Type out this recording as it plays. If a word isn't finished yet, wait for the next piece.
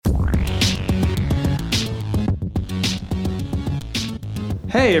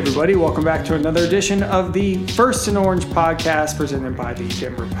Hey everybody, welcome back to another edition of the First and Orange podcast presented by the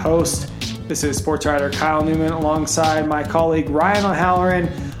Denver Post. This is sports writer Kyle Newman alongside my colleague Ryan O'Halloran.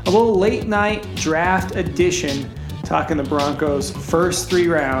 A little late night draft edition talking the Broncos' first three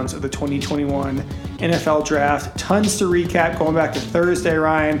rounds of the 2021 NFL Draft. Tons to recap going back to Thursday,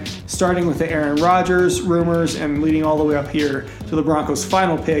 Ryan, starting with the Aaron Rodgers rumors and leading all the way up here to the Broncos'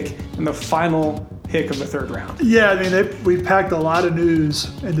 final pick and the final pick of the third round. Yeah, I mean, we packed a lot of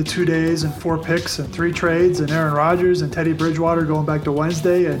news into 2 days and 4 picks and 3 trades and Aaron Rodgers and Teddy Bridgewater going back to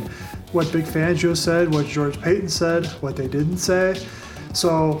Wednesday and what Big Fangio said, what George Paton said, what they didn't say.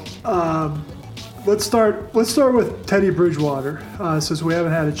 So let's start with Teddy Bridgewater since we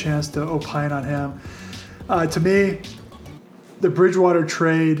haven't had a chance to opine on him. To me, the Bridgewater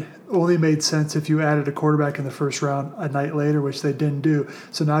trade only made sense if you added a quarterback in the first round a night later, which they didn't do.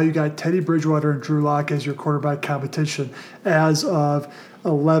 So now you got Teddy Bridgewater and Drew Lock as your quarterback competition as of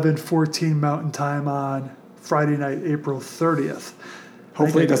 11:14 Mountain Time on Friday night, April 30th.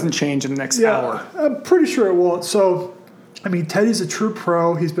 Hopefully it doesn't change in the next hour. I'm pretty sure it won't. So, I mean, Teddy's a true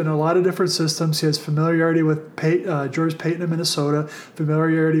pro. He's been in a lot of different systems. He has familiarity with George Paton in Minnesota,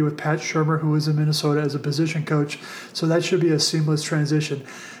 familiarity with Pat Shurmur, who was in Minnesota as a position coach. So that should be a seamless transition.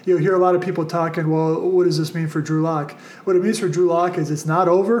 You'll hear a lot of people talking, well, what does this mean for Drew Lock? What it means for Drew Lock is it's not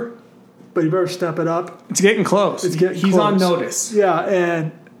over, but you better step it up. It's getting close. He's on notice. Yeah,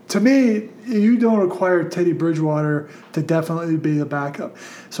 and to me, you don't require Teddy Bridgewater to definitely be the backup.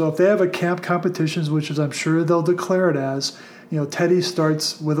 So if they have a camp competitions, which is I'm sure they'll declare it as, Teddy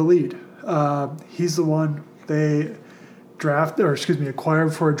starts with a lead. He's the one they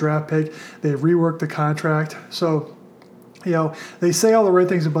acquired for a draft pick. They reworked the contract. So, they say all the right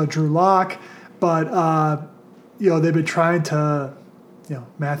things about Drew Lock, but they've been trying to,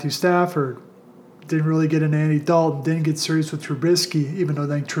 Matthew Stafford didn't really get an Andy Dalton, didn't get serious with Trubisky, even though I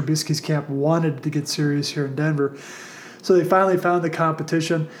think Trubisky's camp wanted to get serious here in Denver. So they finally found the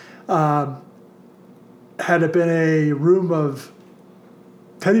competition. Had it been a room of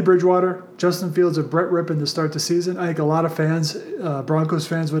Teddy Bridgewater, Justin Fields, and Brett Rippon to start the season, I think a lot of fans, Broncos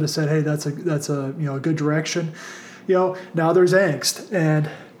fans, would have said, "Hey, that's a good direction." Now there's angst, and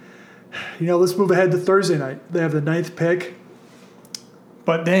let's move ahead to Thursday night. They have the 9th pick.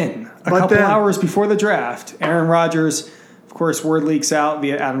 But then, a couple hours before the draft, Aaron Rodgers, of course, word leaks out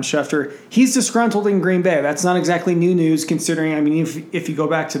via Adam Schefter. He's disgruntled in Green Bay. That's not exactly new news considering, if you go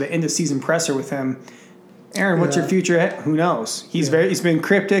back to the end-of-season presser with him, Aaron, what's your future? Who knows? He's been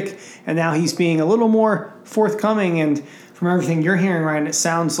cryptic, and now he's being a little more forthcoming. And from everything you're hearing, Ryan, it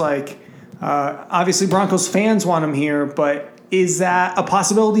sounds like obviously Broncos fans want him here, but is that a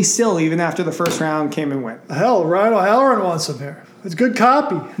possibility still, even after the first round came and went? Hell, Ryan O'Halloran wants him here. It's good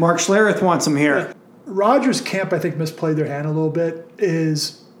copy. Mark Schlereth wants him here. Rodgers' camp, I think, misplayed their hand a little bit.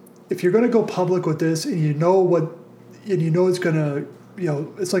 Is if you're going to go public with this, and it's going to,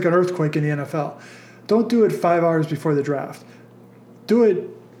 it's like an earthquake in the NFL. Don't do it 5 hours before the draft. Do it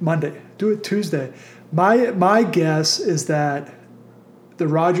Monday. Do it Tuesday. My guess is that the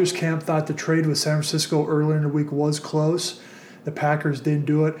Rodgers camp thought the trade with San Francisco earlier in the week was close. The Packers didn't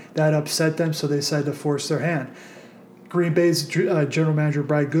do it. That upset them, so they decided to force their hand. Green Bay's general manager,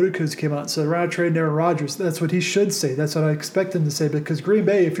 Brad Gutekunst, came out and said, we're not trading Aaron Rodgers. That's what he should say. That's what I expect him to say. Because Green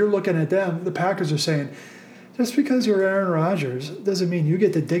Bay, if you're looking at them, the Packers are saying, just because you're Aaron Rodgers doesn't mean you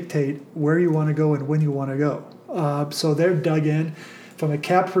get to dictate where you want to go and when you want to go. So they're dug in. From a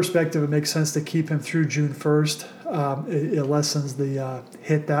cap perspective, it makes sense to keep him through June 1st. It lessens the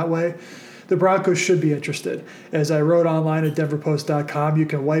hit that way. The Broncos should be interested. As I wrote online at denverpost.com, you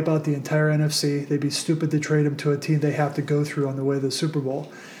can wipe out the entire NFC. They'd be stupid to trade him to a team they have to go through on the way to the Super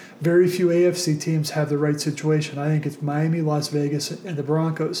Bowl. Very few AFC teams have the right situation. I think it's Miami, Las Vegas, and the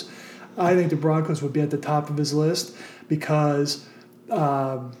Broncos. I think the Broncos would be at the top of his list because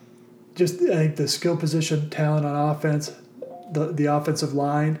I think the skill position, talent on offense, the offensive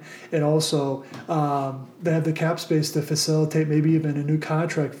line, and also they have the cap space to facilitate maybe even a new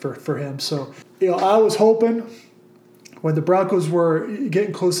contract for him. So, I was hoping when the Broncos were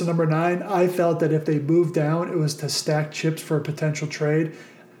getting close to number 9, I felt that if they moved down, it was to stack chips for a potential trade.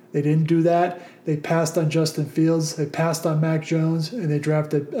 They didn't do that. They passed on Justin Fields. They passed on Mac Jones, and they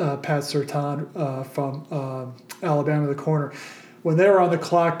drafted Pat Surtain from Alabama, the corner. When they were on the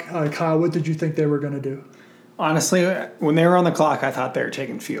clock, Kyle, what did you think they were going to do? Honestly, when they were on the clock, I thought they were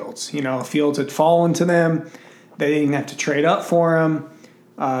taking Fields. Fields had fallen to them. They didn't have to trade up for him.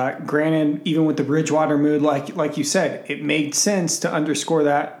 Granted, even with the Bridgewater mood, like you said, it made sense to underscore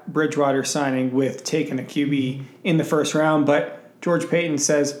that Bridgewater signing with taking a QB in the first round. But George Paton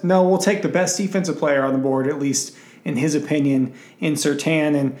says, no, we'll take the best defensive player on the board, at least in his opinion, in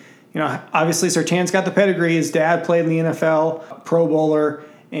Surtain. And, obviously Surtain's got the pedigree. His dad played in the NFL, Pro Bowler,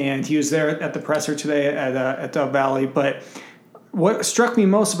 and he was there at the presser today at Dove Valley. But what struck me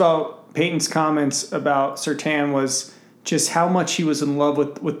most about Peyton's comments about Surtain was just how much he was in love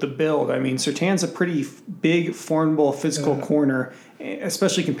with the build. I mean, Surtain's a pretty big, formidable, physical corner,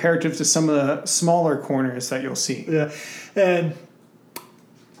 especially comparative to some of the smaller corners that you'll see. Yeah, and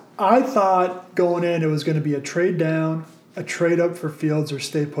I thought going in it was going to be a trade down, a trade up for Fields, or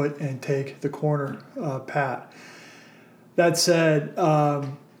stay put and take the corner, Pat. That said, I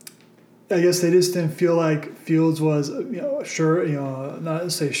guess they just didn't feel like Fields was, sure, not to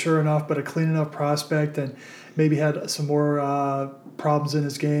say sure enough, but a clean enough prospect, and maybe had some more problems in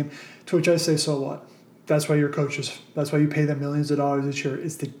his game. To which I say, so what? That's why you're coaches. That's why you pay them millions of dollars each year,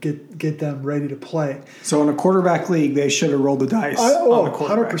 is to get them ready to play. So in a quarterback league, they should have rolled the dice on the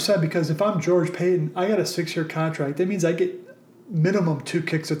quarterback. 100%, because if I'm George Payton, I got a 6-year contract. That means I get minimum 2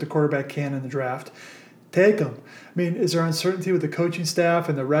 kicks at the quarterback can in the draft. Take them. I mean, is there uncertainty with the coaching staff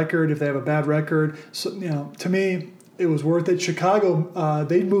and the record, if they have a bad record? So, to me, it was worth it. Chicago,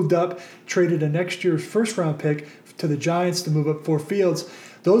 they moved up, traded a next year's first-round pick to the Giants to move up for Fields.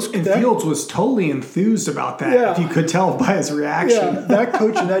 Fields was totally enthused about that, if you could tell by his reaction. Yeah, that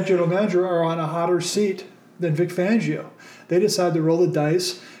coach and that general manager are on a hotter seat than Vic Fangio. They decided to roll the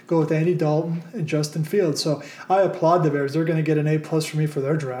dice, go with Andy Dalton and Justin Fields. So I applaud the Bears. They're going to get an A+ from me for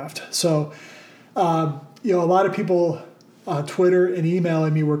their draft. So, a lot of people on Twitter and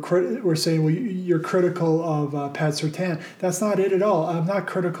emailing me were saying, well, you're critical of Pat Surtain. That's not it at all. I'm not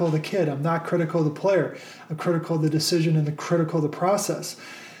critical of the kid. I'm not critical of the player. I'm critical of the decision and critical of the process.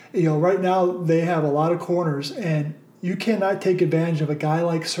 Right now they have a lot of corners, and you cannot take advantage of a guy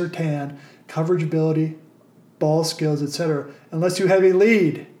like Surtain, coverage ability, ball skills, etc., unless you have a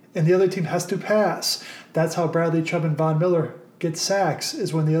lead and the other team has to pass. That's how Bradley Chubb and Von Miller get sacks,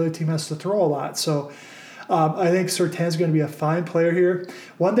 is when the other team has to throw a lot. So I think Surtain's going to be a fine player here.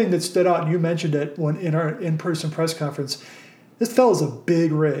 One thing that stood out, and you mentioned it when in our in-person press conference, this fella's a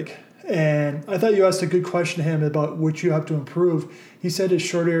big rig. And I thought you asked a good question to him about what you have to improve. He said his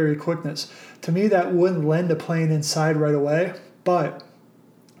short area quickness. To me, that wouldn't lend to playing inside right away, but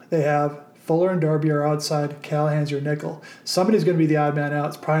they have Fuller and Darby are outside. Callahan's your nickel. Somebody's going to be the odd man out.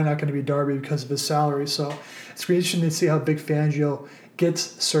 It's probably not going to be Darby because of his salary. So it's interesting to see how Vic Fangio gets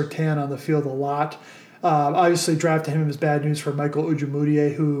Surtain on the field a lot. Obviously, drafting him is bad news for Michael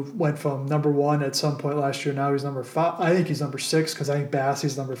Ojemudia, who went from number 1 at some point last year. Now he's number 5. I think he's number 6 because I think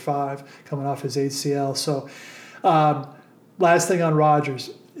Bassey's number 5 coming off his ACL. So, last thing on Rodgers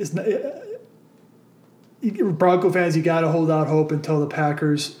is Bronco fans. You got to hold out hope until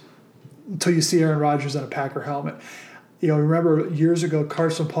you see Aaron Rodgers in a Packer helmet. Remember years ago,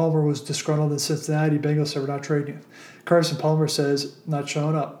 Carson Palmer was disgruntled in Cincinnati. Bengals said, we're not trading you. Carson Palmer says, not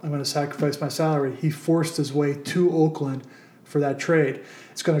showing up. I'm going to sacrifice my salary. He forced his way to Oakland for that trade.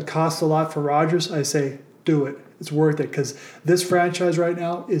 It's going to cost a lot for Rodgers. I say, do it. It's worth it, because this franchise right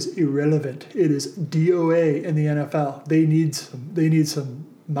now is irrelevant. It is DOA in the NFL. They need some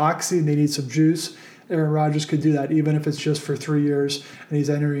moxie. They need some juice. Aaron Rodgers could do that, even if it's just for 3 years, and he's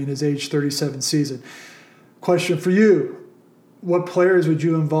entering his age 37 season. Question for you: what players would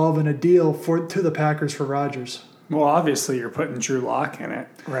you involve in a deal to the Packers for Rodgers? Well, obviously you're putting Drew Lock in it,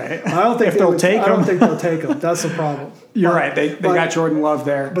 right? I don't think they'll take him. I don't think they'll take him. That's the problem. You're right. They got Jordan Love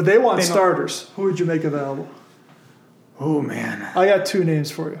there, but they want starters. Who would you make available? Oh man, I got 2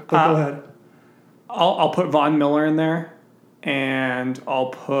 names for you. But go ahead. I'll put Von Miller in there, and I'll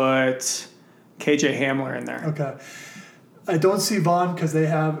put KJ Hamler in there. Okay. I don't see Vaughn because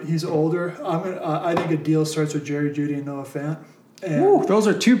he's older. I think a deal starts with Jerry Jeudy and Noah Fant. Ooh, those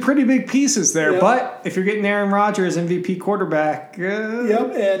are 2 pretty big pieces there. Yep. But if you're getting Aaron Rodgers, MVP quarterback.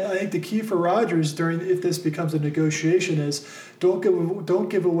 Yep, and I think the key for Rodgers if this becomes a negotiation is don't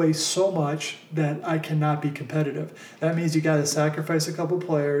give away so much that I cannot be competitive. That means you got to sacrifice a couple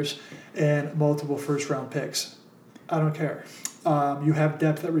players and multiple first-round picks. I don't care. You have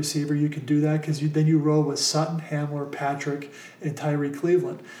depth at receiver. You can do that because then you roll with Sutton, Hamler, Patrick, and Tyree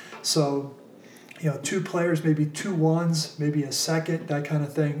Cleveland. So, 2 players, maybe 2 ones, maybe a second, that kind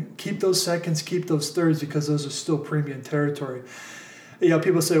of thing. Keep those seconds, keep those thirds, because those are still premium territory.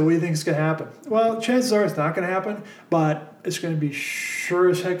 People say, what do you think is going to happen? Well, chances are it's not going to happen, but it's going to be sure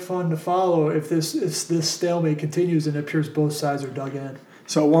as heck fun to follow if this stalemate continues and it appears both sides are dug in.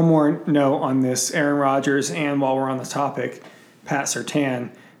 So one more note on this Aaron Rodgers, and while we're on the topic, Pat Surtain.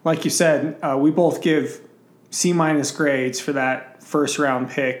 Like you said, we both give C- grades for that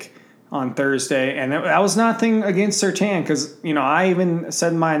first-round pick on Thursday, and that was nothing against Surtain because, I even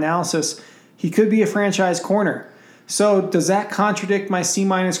said in my analysis he could be a franchise corner. So does that contradict my C-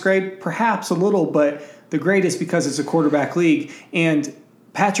 grade? Perhaps a little, but the grade is because it's a quarterback league. And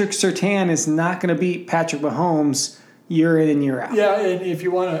Patrick Surtain is not going to beat Patrick Mahomes year in and year out. Yeah, and if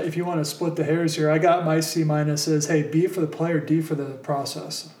you want to split the hairs here, I got my C- as, hey, B for the player, D for the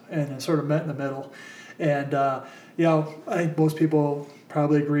process, and it sort of met in the middle. And I think most people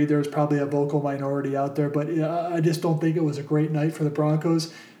probably agree there's probably a vocal minority out there, but I just don't think it was a great night for the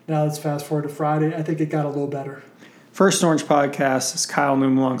Broncos. Now let's fast forward to Friday. I think it got a little better. First and Orange podcast is Kyle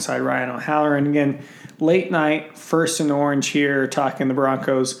Newman alongside Ryan O'Halloran. Again, late night, First and Orange here, talking the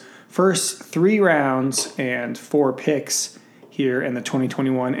Broncos. First 3 rounds and 4 picks here in the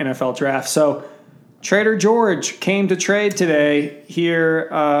 2021 NFL Draft. So Trader George came to trade today here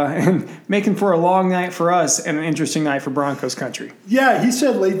and making for a long night for us and an interesting night for Broncos country. Yeah, he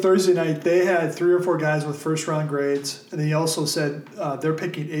said late Thursday night they had 3 or 4 guys with first-round grades, and then he also said they're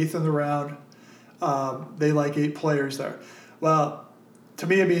picking 8th in the round. They like 8 players there. Well, to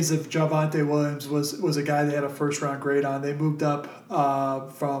me it means if Javonte Williams was a guy they had a first-round grade on, they moved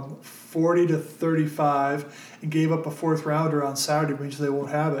up from 40 to 35 and gave up a 4th-rounder on Saturday, which they won't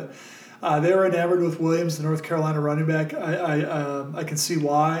have it. They were enamored with Williams, the North Carolina running back. I can see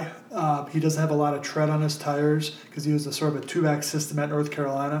why. He doesn't have a lot of tread on his tires because he was a sort of a 2-back system at North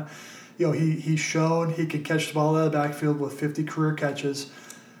Carolina. He's shown he can catch the ball out of the backfield with 50 career catches.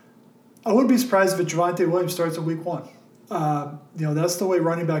 I wouldn't be surprised if Javonte Williams starts in week 1. That's the way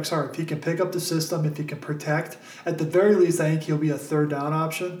running backs are. If he can pick up the system, if he can protect, at the very least, I think he'll be a 3rd-down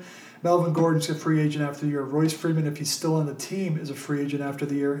option. Melvin Gordon's a free agent after the year. Royce Freeman, if he's still on the team, is a free agent after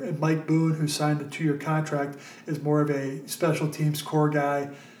the year. And Mike Boone, who signed a 2-year contract, is more of a special teams core guy,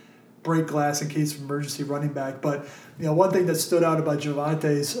 break glass in case of emergency running back. But one thing that stood out about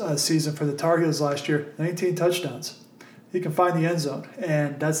Javonte's season for the Tar Heels last year, 19 touchdowns. He can find the end zone,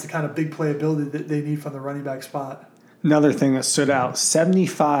 and that's the kind of big playability that they need from the running back spot. Another thing that stood out,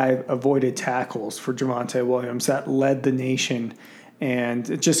 75 avoided tackles for Javonte Williams. That led the nation. And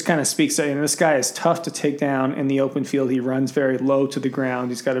it just kind of speaks to, this guy is tough to take down in the open field. He runs very low to the ground.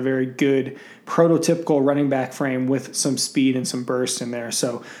 He's got a very good prototypical running back frame with some speed and some burst in there.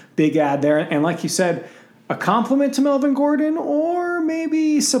 So big ad there. And like you said, a compliment to Melvin Gordon, or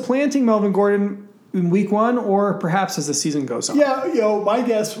maybe supplanting Melvin Gordon in week 1, or perhaps as the season goes on. Yeah, my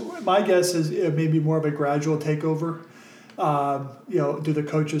guess is it may be more of a gradual takeover. Do the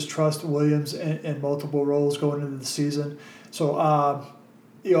coaches trust Williams in multiple roles going into the season? So,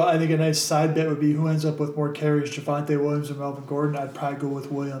 I think a nice side bet would be who ends up with more carries, Javonte Williams or Melvin Gordon. I'd probably go with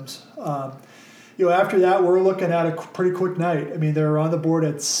Williams. After that, we're looking at a pretty quick night. I mean, they're on the board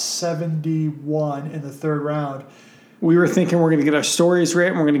at 71 in the 3rd round. We were thinking we're going to get our stories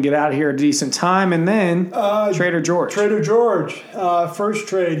written, we're going to get out of here at a decent time, and then Trader George. Trader George, first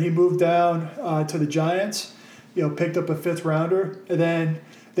trade, he moved down to the Giants, picked up a 5th-rounder, and then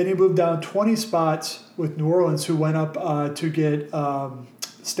he moved down 20 spots with New Orleans, who went up to get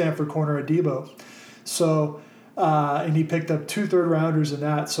Stanford corner Adebo. So, and he picked up 2 3rd-rounders in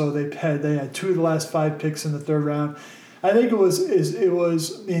that. So they had 2 of the last 5 picks in the 3rd round. I think it was.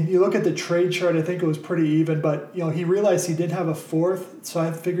 I mean, you look at the trade chart. I think it was pretty even, but he realized he didn't have a 4th, so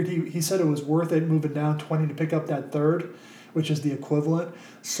I figured he said it was worth it moving down 20 to pick up that 3rd, which is the equivalent.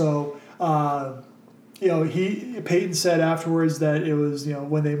 So. Peyton said afterwards that it was,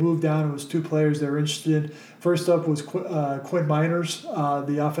 when they moved down, it was 2 players they were interested in. First up was Quinn Miners,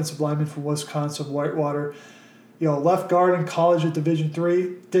 the offensive lineman from Wisconsin Whitewater. Left guard in college at Division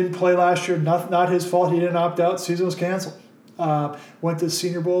III. Didn't play last year. Not his fault. He didn't opt out. Season was canceled. Went to the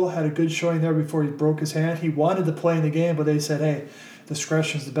Senior Bowl. Had a good showing there before he broke his hand. He wanted to play in the game, but they said, hey,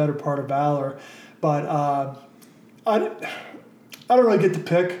 discretion is the better part of valor. But I don't really get the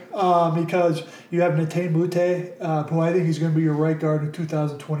pick because you have Natane Mute, who I think he's going to be your right guard in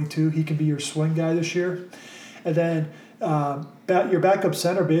 2022. He can be your swing guy this year. And then your backup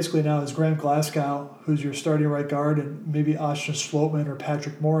center basically now is Graham Glasgow, who's your starting right guard, and maybe Austin Sloatman or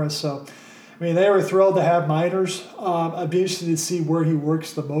Patrick Morris. So, I mean, they were thrilled to have Miners. I'd be interested to see where he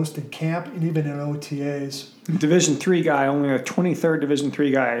works the most in camp and even in OTAs. Division III guy, only a 23rd Division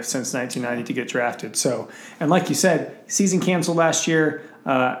III guy since 1990 to get drafted. So, and like you said, season canceled last year.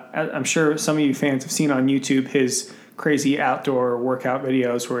 I'm sure some of you fans have seen on YouTube his crazy outdoor workout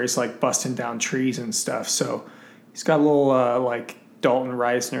videos where he's like busting down trees and stuff. So he's got a little like Dalton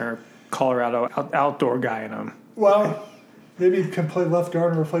Reisner, Colorado outdoor guy in him. Well, maybe he can play left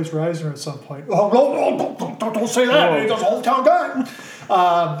guard and replace Reisner at some point. Oh, don't say that. He's a hometown guy.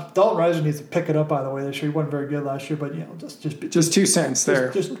 Dalton Reisner needs to pick it up, by the way, this year. He wasn't very good last year, but, just 2 cents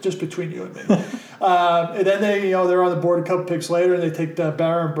there. Just between you and me. And then they're on the board a couple picks later, and they take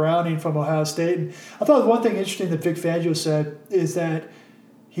Baron Browning from Ohio State. And I thought one thing interesting that Vic Fangio said is that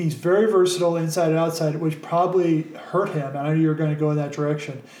he's very versatile inside and outside, which probably hurt him. I know you were going to go in that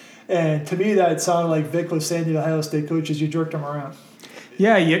direction. And to me, that sounded like Vic was saying to the Ohio State coaches, you jerked him around.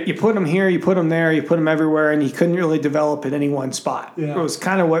 Yeah, you put him here, you put him there, you put him everywhere, and he couldn't really develop at any one spot. Yeah. It was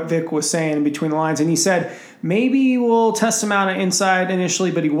kind of what Vic was saying in between the lines. And he said, maybe we'll test him out at inside initially,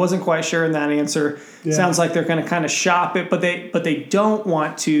 but he wasn't quite sure in that answer. Yeah. Sounds like they're going to kind of shop it, but they don't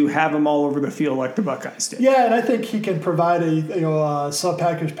want to have him all over the field like the Buckeyes did. Yeah, and I think he can provide a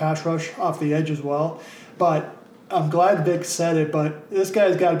sub-package pass rush off the edge as well. But I'm glad Vic said it, but this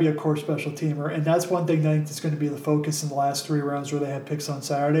guy's got to be a core special teamer, and that's one thing that I think is going to be the focus in the last 3 rounds where they had picks on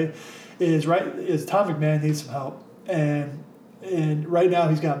Saturday. Is Tom McMahon needs some help, and right now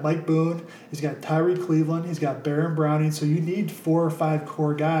he's got Mike Boone, he's got Tyree Cleveland, he's got Baron Browning. So you need 4 or 5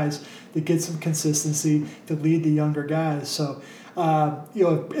 core guys to get some consistency to lead the younger guys. So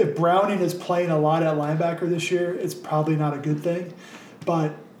if Browning is playing a lot at linebacker this year, it's probably not a good thing,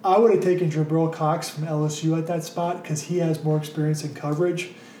 but I would have taken Jabril Cox from LSU at that spot because he has more experience in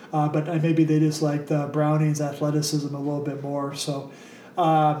coverage. But maybe they just liked Browning's athleticism a little bit more. So,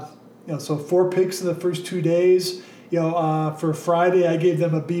 so 4 picks in the first 2 days. For Friday, I gave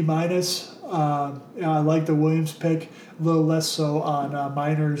them a B-. I like the Williams pick, a little less so on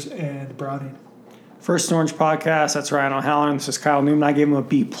Miners and Browning. First Orange Podcast. That's Ryan O'Halloran. This is Kyle Newman. I gave him a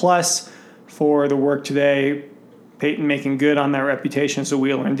B+ for the work today. Peyton making good on that reputation as a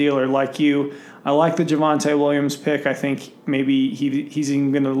wheeler and dealer like you. I like the Javonte Williams pick. I think maybe he's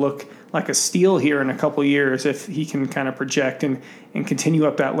even going to look like a steal here in a couple years if he can kind of project and continue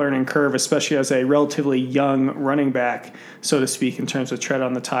up that learning curve, especially as a relatively young running back, so to speak, in terms of tread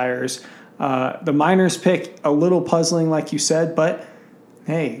on the tires. The Miners pick, a little puzzling, like you said, but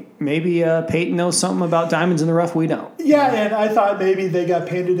hey, maybe Peyton knows something about diamonds in the rough we don't. Yeah, and I thought maybe they got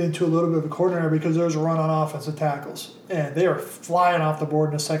painted into a little bit of a corner because there was a run on offensive tackles. And they were flying off the board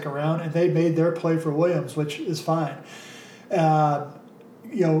in the second round, and they made their play for Williams, which is fine.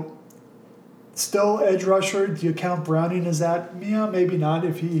 Still edge rusher, do you count Browning as that? Yeah, maybe not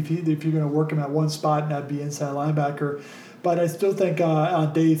if you're going to work him at one spot and that'd be inside linebacker. But I still think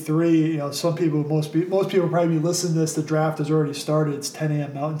on day 3, most people probably be listening to this. The draft has already started. It's 10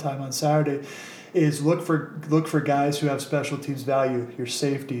 a.m. Mountain Time on Saturday. Is look for guys who have special teams value. Your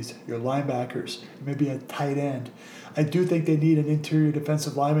safeties, your linebackers, maybe a tight end. I do think they need an interior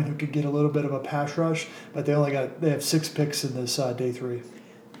defensive lineman who could get a little bit of a pass rush. But they have 6 picks in this day 3.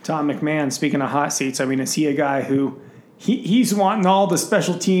 Tom McMahon. Speaking of hot seats, is he a guy who? He's wanting all the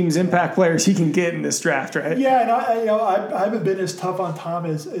special teams impact players he can get in this draft, right? Yeah, and I haven't been as tough on Tom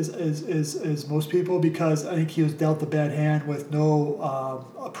as most people because I think he was dealt a bad hand with no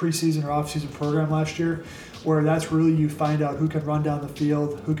preseason or off-season program last year, where that's really you find out who can run down the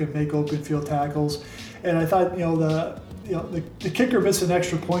field, who can make open field tackles, and I thought the kicker missing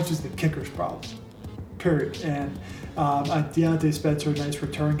extra points is the kicker's problem, period, and. Deontay Spencer, a nice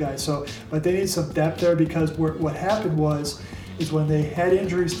return guy. But they need some depth there because what happened is when they had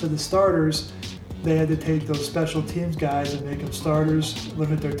injuries to the starters, they had to take those special teams guys and make them starters,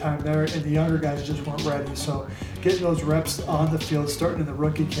 limit their time there, and the younger guys just weren't ready. So getting those reps on the field, starting in the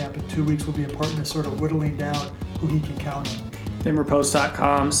rookie camp in 2 weeks will be important to sort of whittling down who he can count on.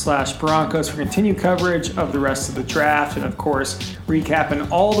 DenverPost.com/Broncos for continued coverage of the rest of the draft and, of course,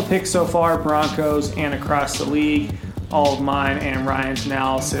 recapping all the picks so far, Broncos and across the league, all of mine and Ryan's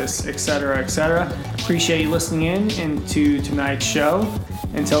analysis, etc., etc. Appreciate you listening into tonight's show.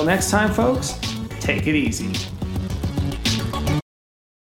 Until next time, folks, take it easy.